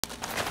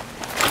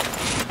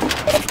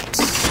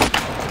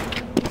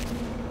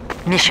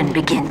Mission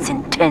begins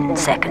in 10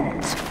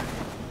 seconds.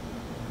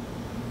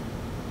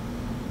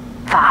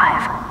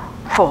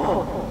 5,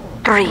 4,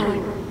 3,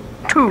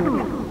 2,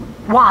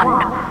 1.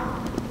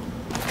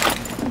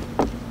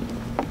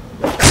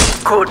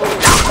 Good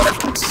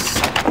luck.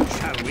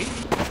 Shall we?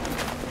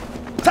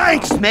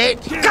 Thanks, mate!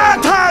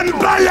 Cotton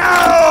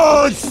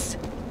balloons!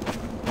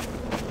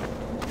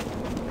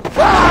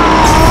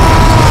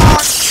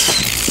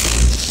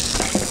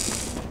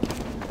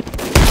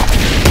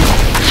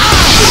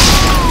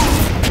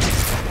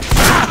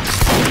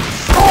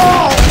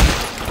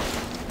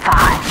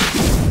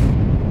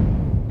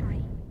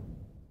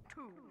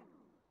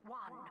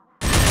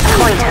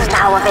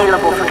 Now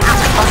available for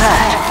capture.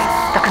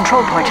 Alert! The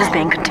control point is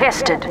being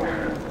contested.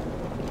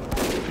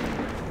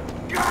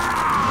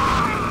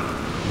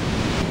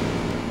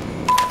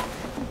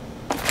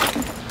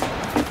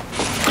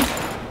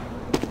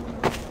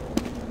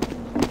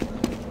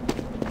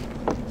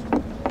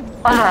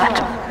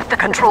 Alert! The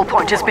control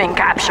point is being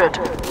captured.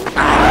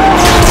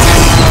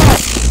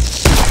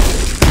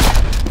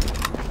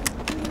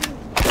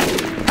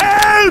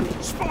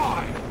 Help!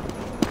 Spy!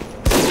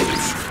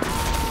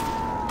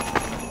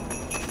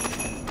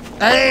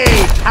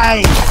 Hey,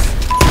 thanks!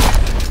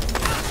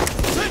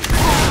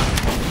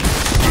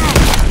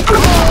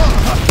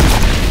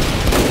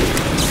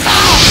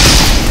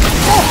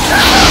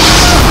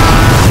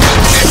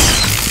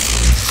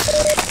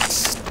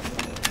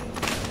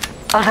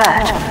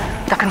 Alert!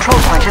 The control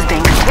point is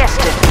being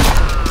contested.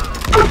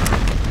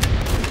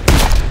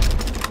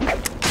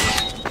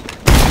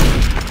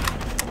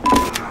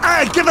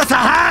 Hey, give us a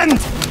hand!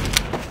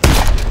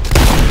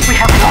 We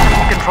have lost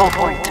the control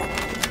point.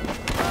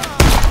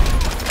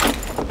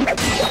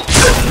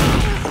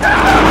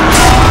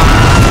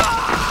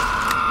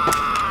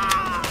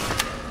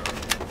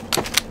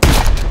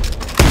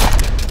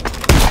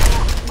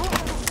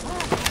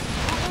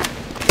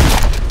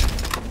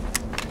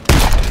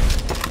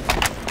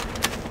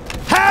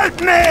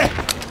 Help me!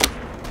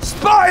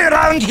 Spy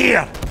around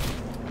here!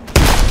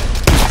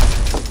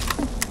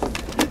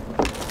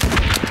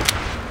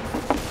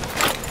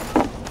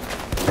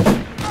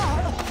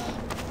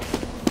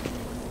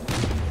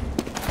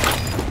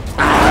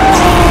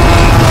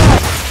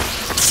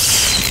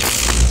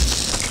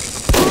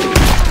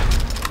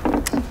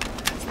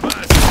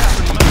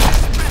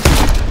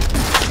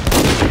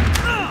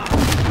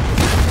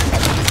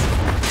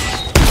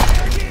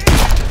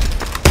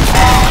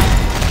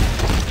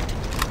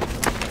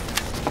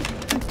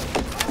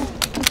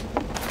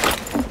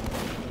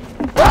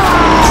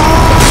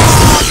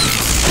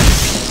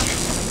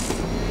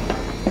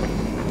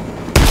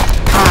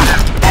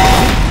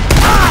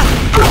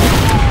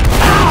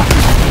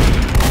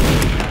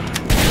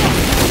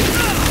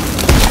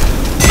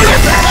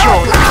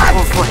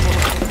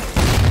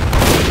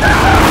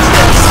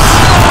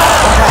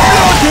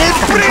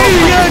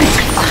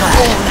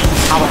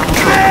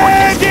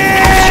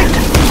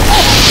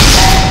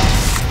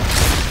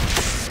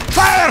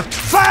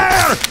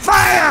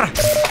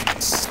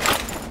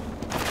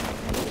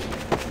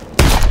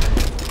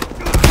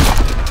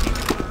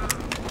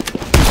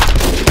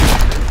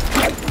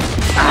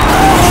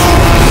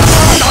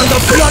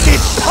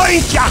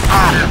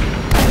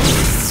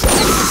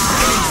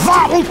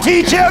 That'll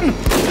teach him!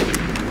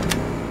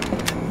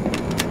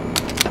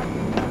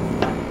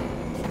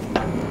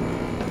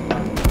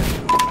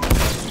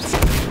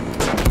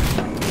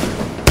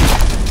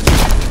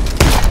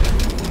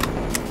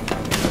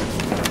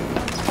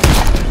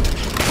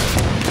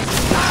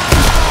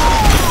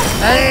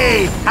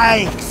 Hey,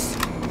 thanks!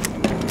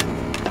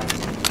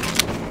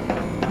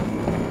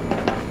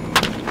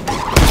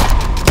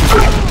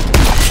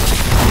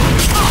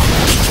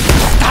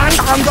 Stand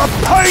on the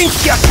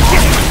point,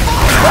 you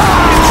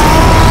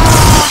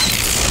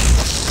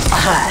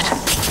Alert!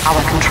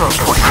 Our control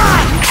point is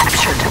being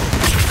captured.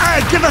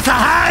 give us a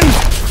hand!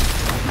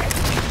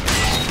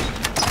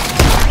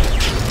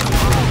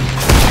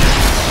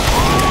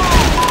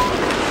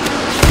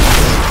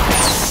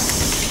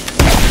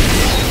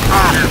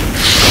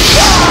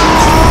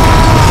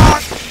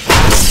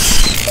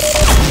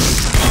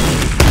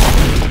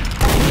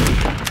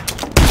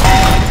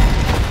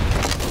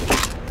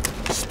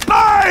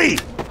 Spy!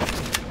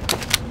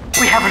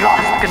 We have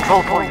lost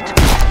control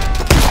point.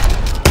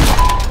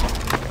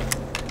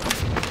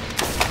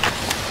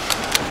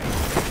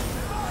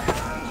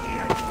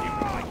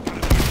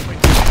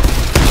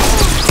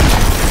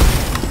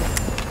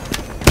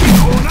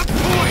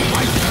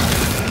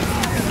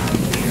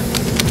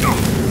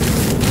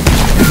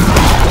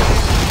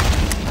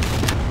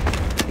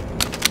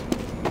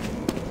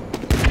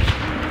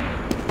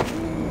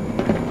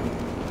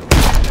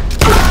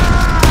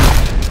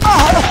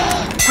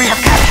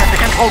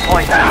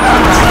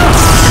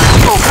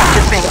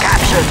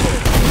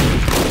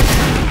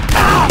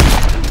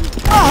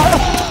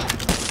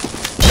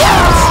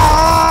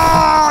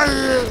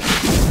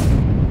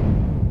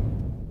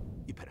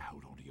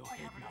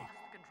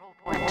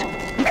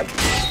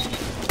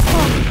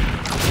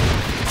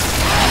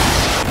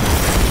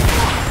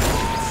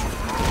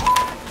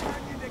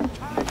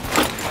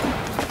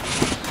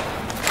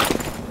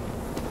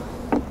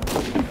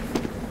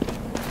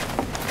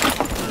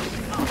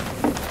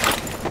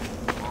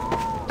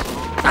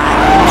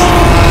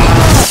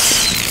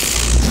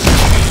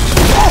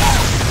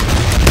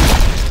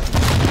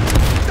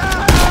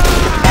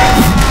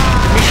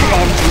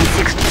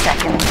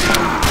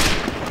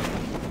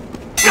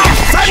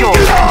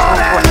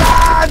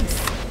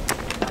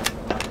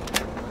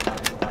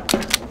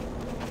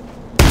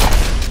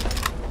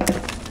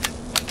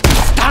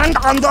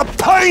 Stand on the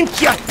point,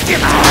 you git!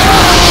 The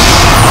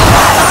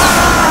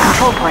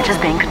control point is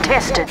being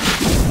contested.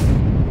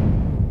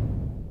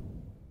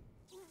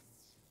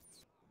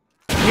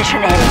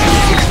 Mission ends in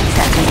 60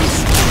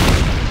 seconds.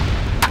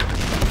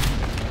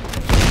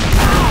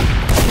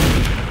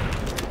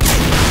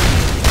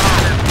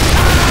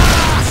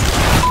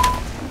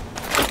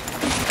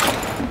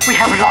 We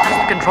have lost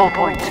the control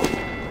point.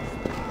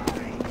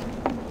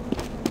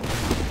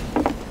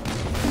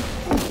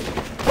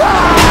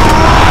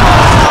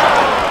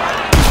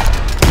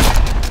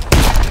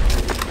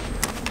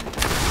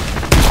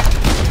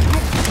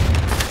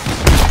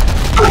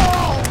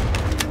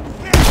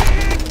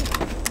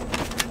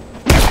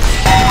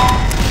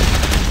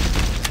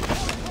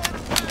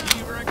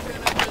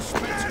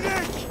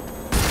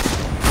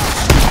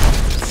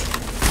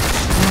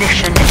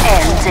 Mission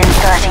ends in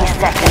 30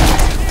 seconds.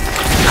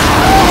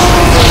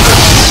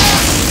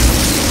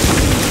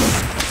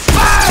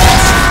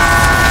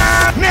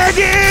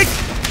 Medic!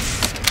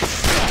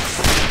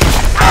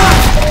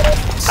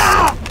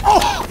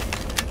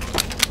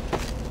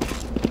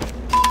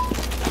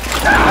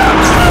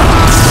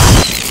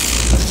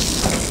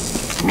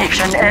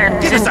 Mission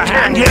ends Give in us a 10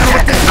 hand here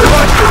with this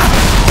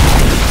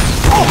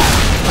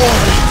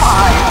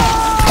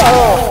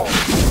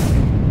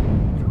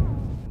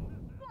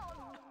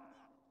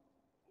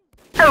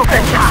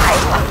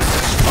Overtime!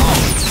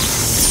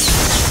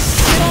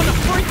 Get on the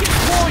freaking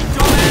point,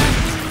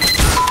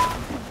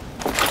 dumbass!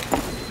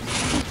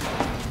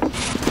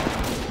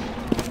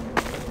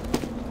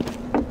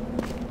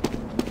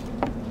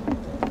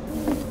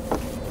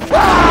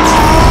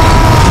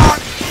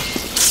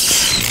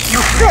 You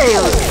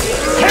failed!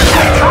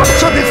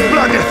 Capture this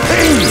bloody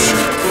thing!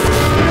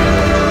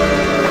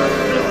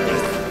 Bloody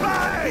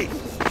spy!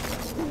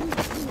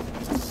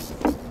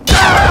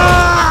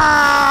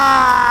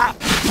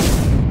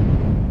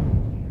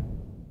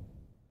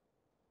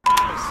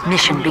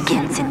 Mission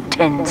begins in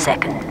 10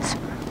 seconds.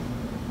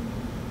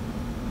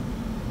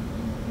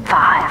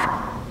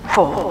 5,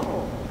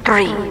 4,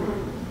 3,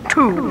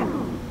 2,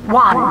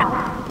 1.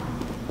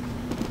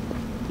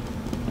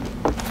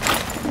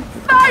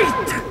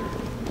 Fight!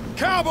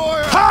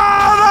 Cowboy!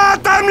 How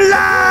about them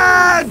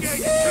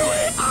lads?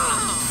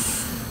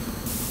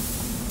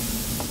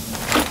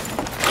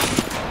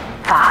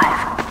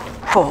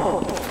 5,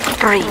 4,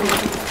 3,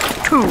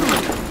 2,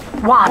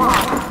 1.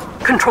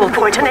 Control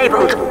point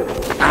enabled. Control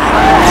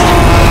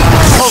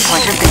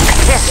point has been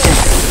contested.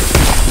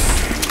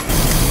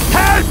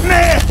 Help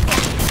me!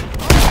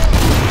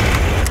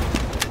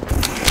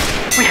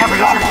 We have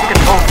lost the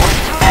control point.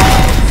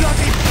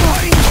 Bloody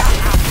point!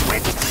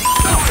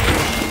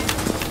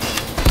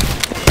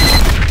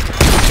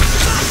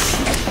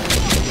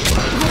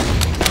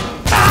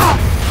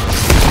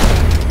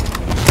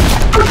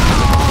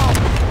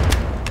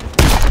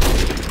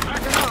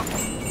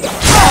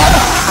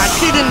 I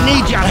didn't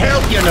need your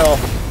help, you know.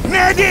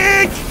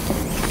 Medic!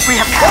 We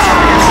have captured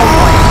the control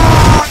point.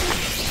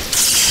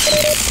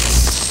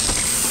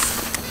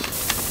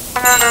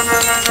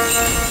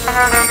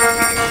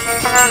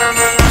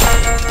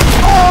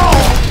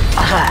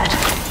 Alert.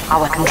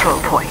 Our control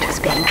point is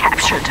being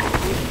captured.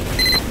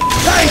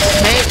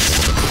 Thanks, mate.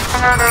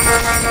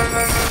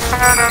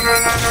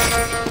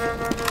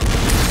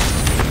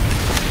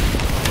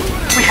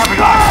 We have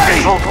lost the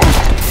control point.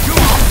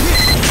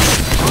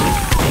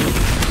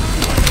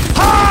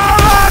 How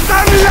about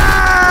them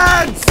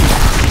lads?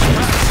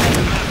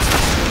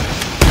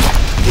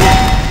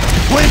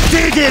 We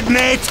did it,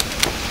 mate.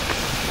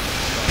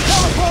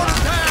 Teleporter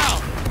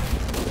down!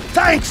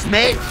 Thanks,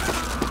 mate.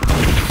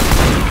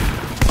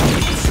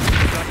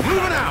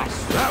 Moving out!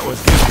 That was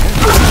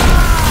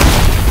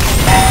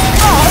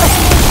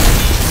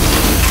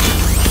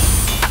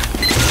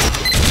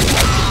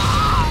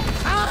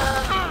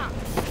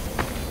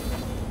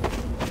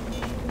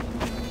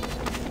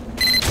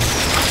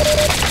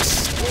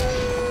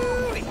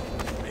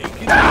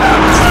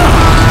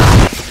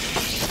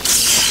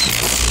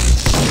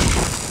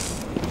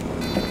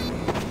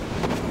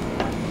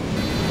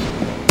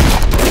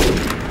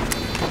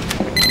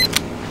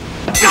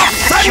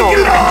Secure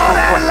the control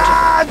point.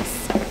 Lads!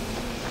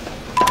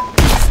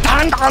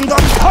 Stand on the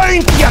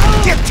point, you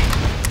git!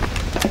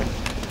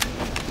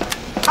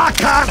 I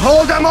can't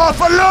hold them off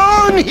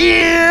alone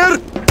here!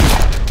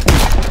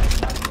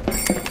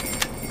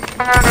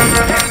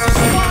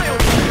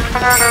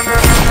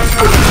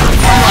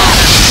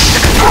 The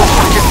control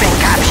point has been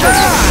captured.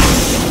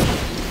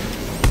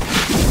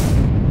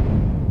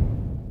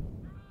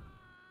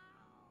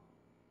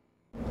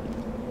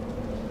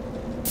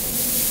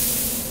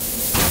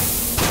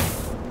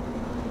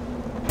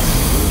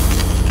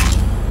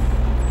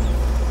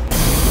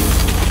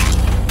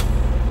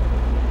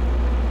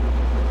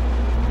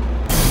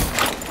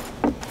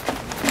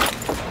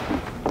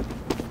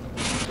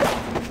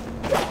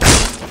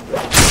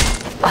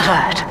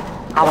 Alert.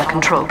 Our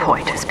control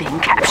point is being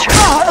captured.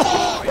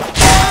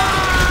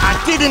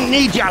 I didn't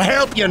need your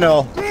help, you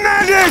know.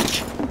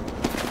 Medic!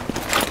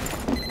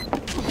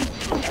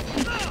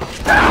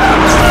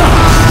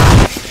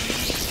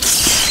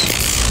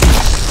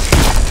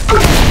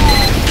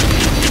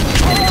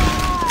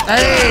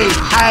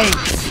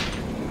 thanks.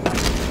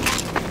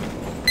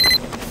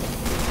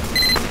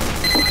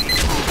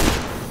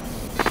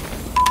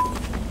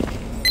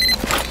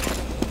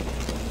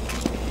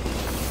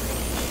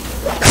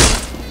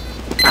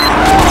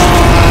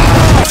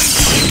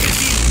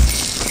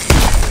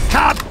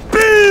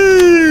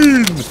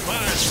 Kaboom!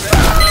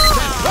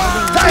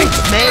 Thanks,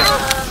 mate.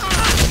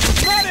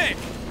 Medic!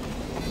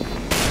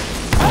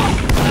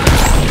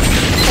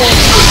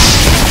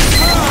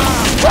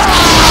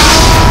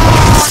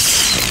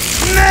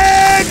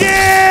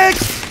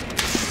 Medics!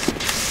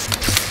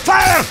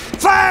 Fire!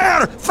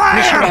 Fire!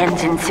 Mission Fire!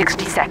 ends in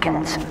 60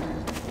 seconds.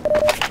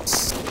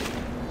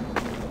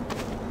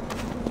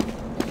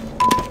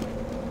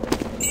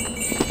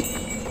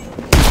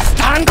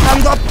 Stand on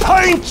the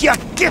point, you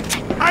git!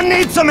 I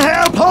need some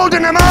help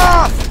holding him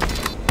off!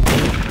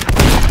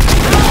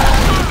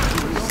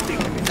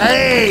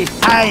 Hey,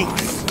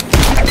 thanks!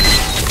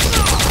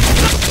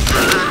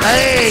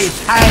 Hey,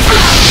 thanks!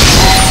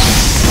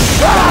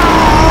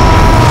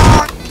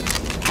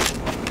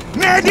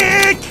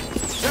 Medic!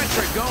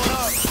 Sentry going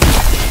up!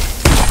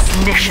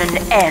 Mission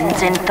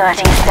ends in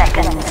 30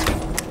 seconds.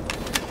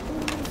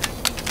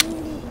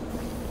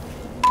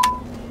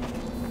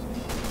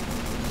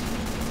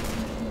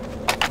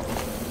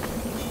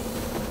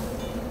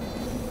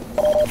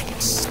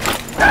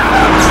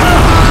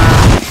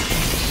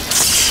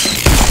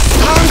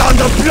 Stand on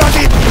the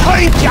bloody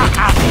point, you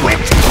half-wit!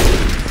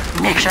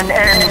 Mission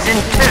ends in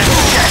 10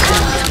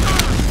 seconds.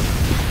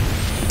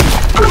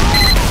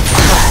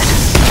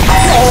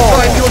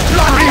 Find your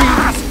bloody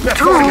ass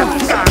before you...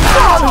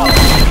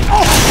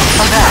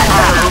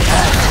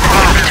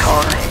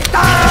 Victory.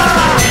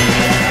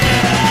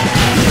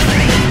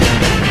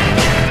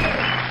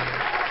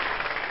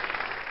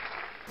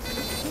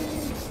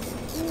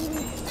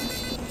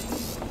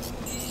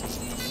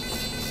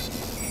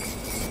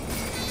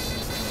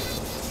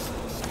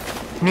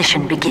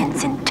 Mission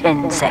begins in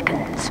 10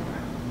 seconds.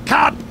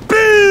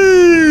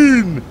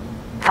 Kaboom!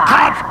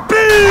 5,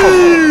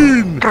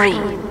 Kaboom! 3,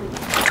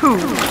 2,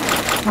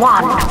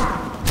 1.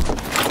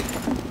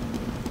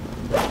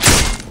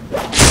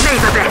 May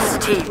the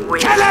best team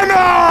win. Kill him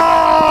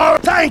all!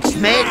 Thanks,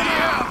 mate.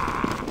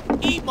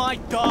 Eat my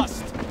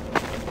dust!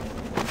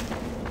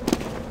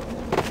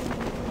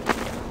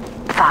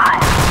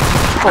 5,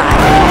 4, 3,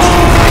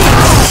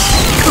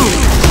 2,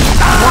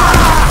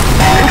 1.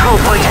 Control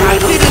point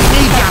enabled. Didn't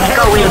need your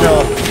help, Go you in.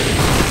 know.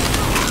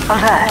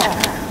 Alert.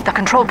 The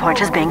control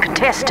point is being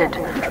contested.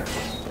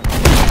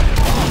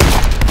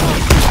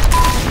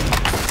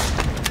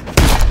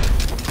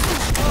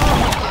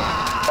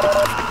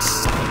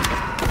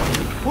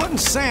 What in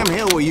Sam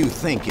Hill were you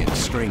thinking,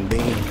 String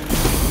Bean?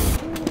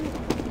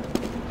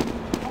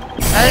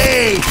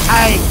 Hey,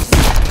 thanks.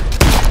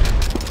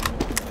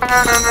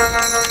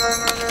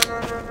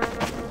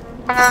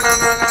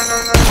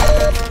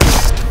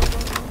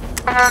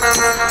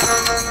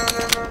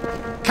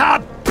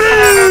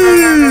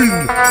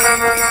 Kaboom!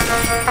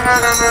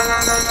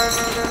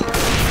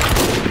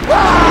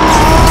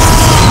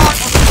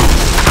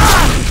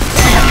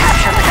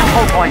 Capture the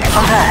control point.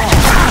 Alert.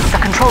 The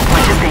control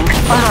point is being...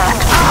 Alert.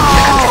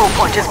 The control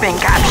point is being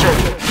captured.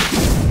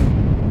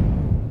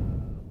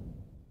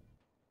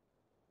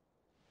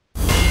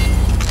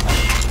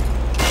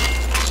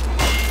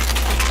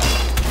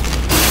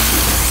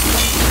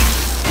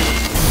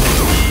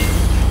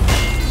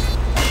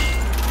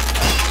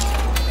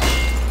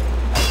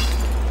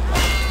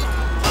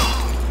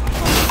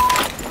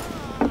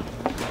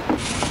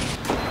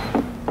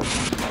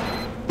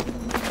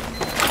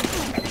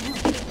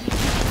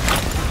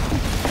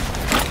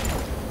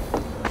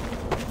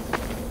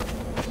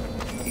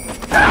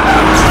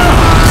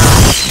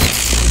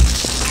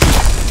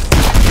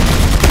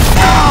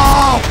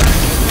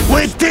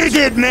 We did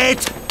it,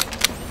 mate!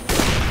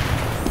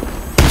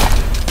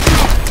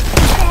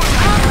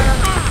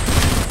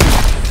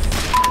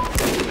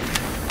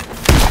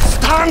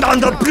 Stand on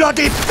the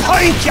bloody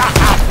point, you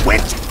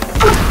half-wit!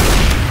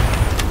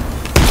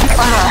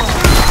 Alert.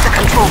 The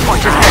control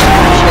point is being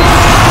captured.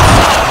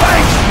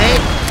 Thanks,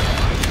 mate!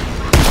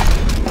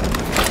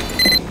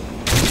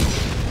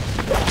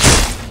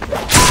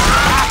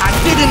 I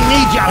didn't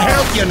need your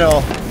help, you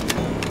know.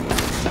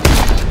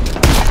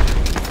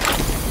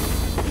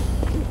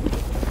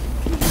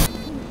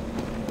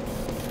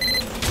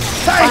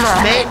 Thanks,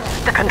 Alert. mate!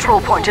 The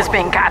control point is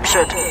being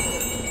captured.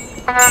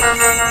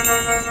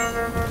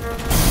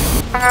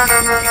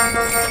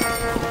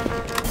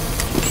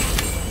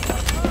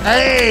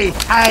 Hey,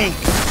 thanks!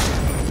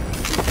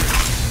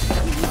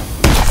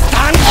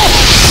 Stand up!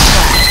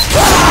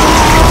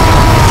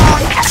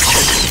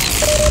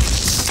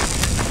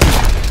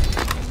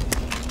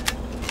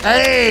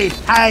 Hey,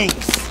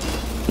 thanks!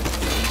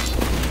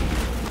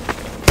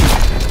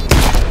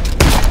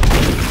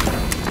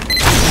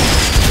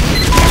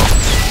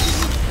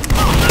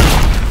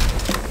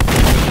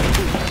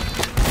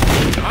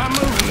 I'm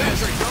moving this.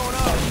 Sentry going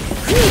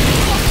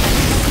up!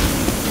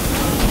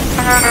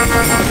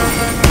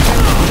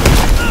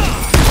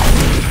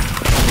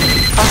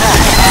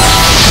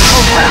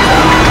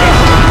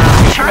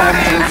 Mission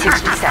ends in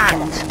 60 seconds.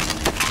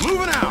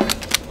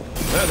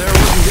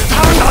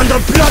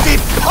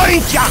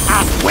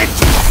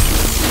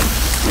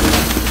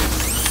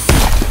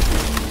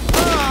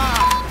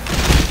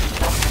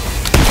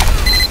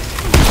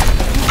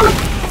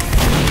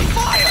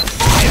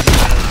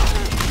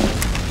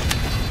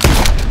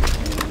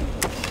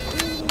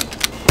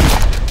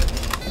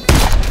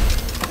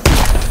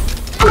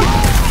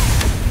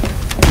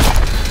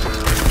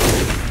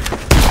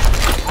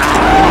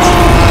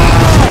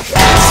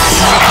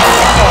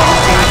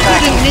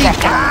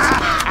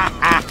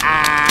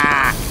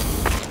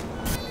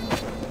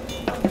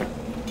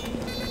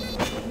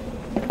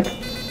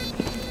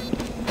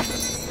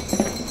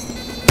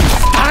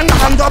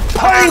 the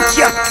point,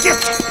 you git!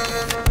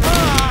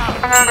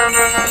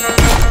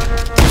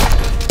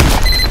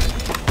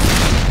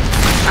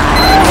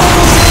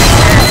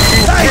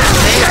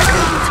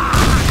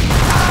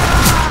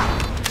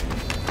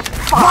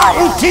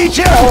 Battle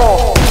teacher!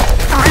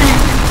 3,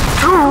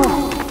 2,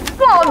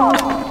 1.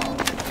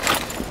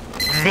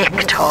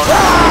 Victor.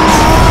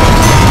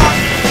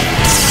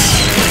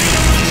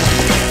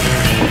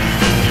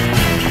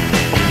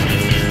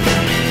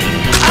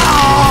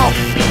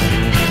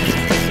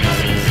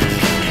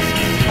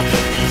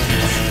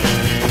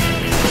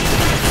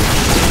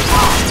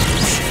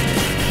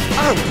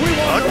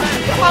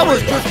 I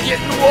was just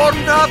getting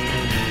warmed up.